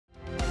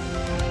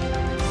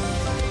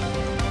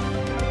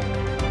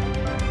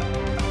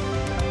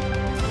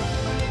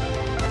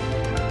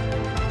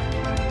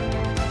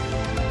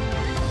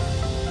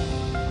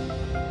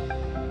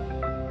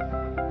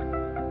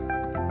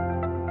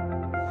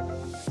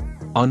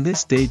On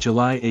this day,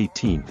 July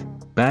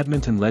 18th,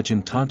 badminton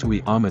legend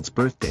Tontowi Ahmad's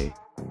birthday.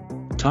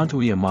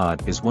 Tontowi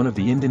Ahmad is one of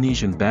the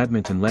Indonesian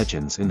badminton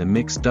legends in the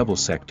mixed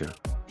doubles sector.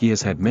 He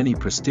has had many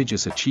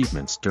prestigious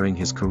achievements during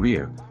his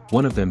career,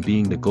 one of them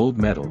being the gold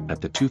medal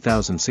at the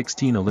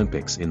 2016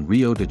 Olympics in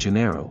Rio de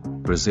Janeiro,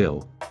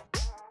 Brazil.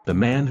 The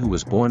man, who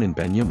was born in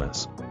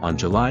Banyumas, on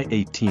July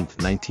 18,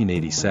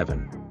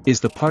 1987, is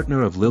the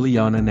partner of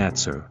Liliana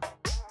Natsir.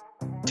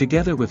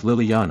 Together with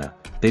Liliana,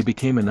 they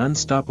became an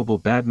unstoppable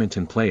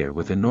badminton player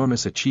with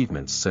enormous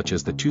achievements such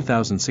as the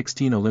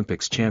 2016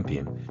 Olympics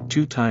champion,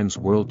 2 times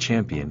world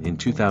champion in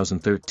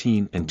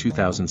 2013 and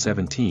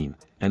 2017,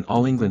 and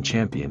All England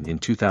champion in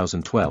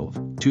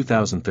 2012,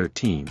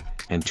 2013,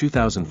 and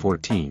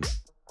 2014.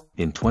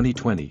 In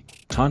 2020,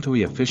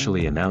 Tontowi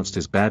officially announced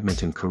his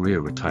badminton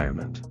career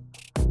retirement.